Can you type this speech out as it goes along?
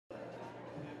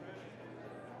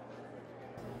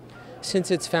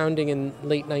Since its founding in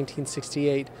late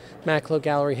 1968, Macklowe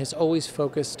Gallery has always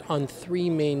focused on three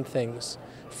main things: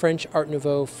 French Art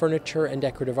Nouveau furniture and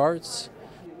decorative arts,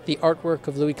 the artwork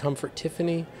of Louis Comfort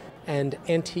Tiffany, and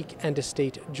antique and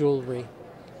estate jewelry.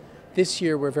 This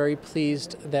year we're very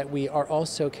pleased that we are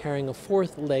also carrying a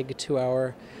fourth leg to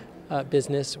our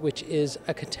business, which is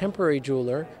a contemporary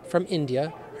jeweler from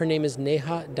India. Her name is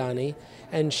Neha Dani,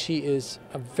 and she is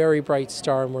a very bright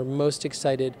star, and we're most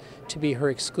excited to be her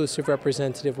exclusive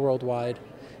representative worldwide.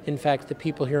 In fact, the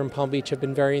people here in Palm Beach have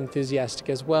been very enthusiastic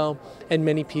as well, and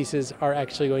many pieces are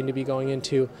actually going to be going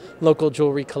into local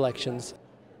jewelry collections.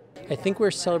 I think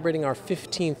we're celebrating our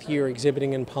 15th year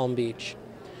exhibiting in Palm Beach.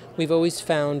 We've always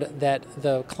found that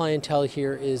the clientele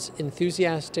here is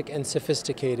enthusiastic and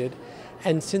sophisticated,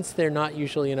 and since they're not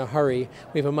usually in a hurry,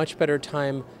 we have a much better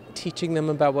time teaching them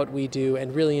about what we do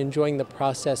and really enjoying the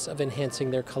process of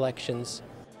enhancing their collections.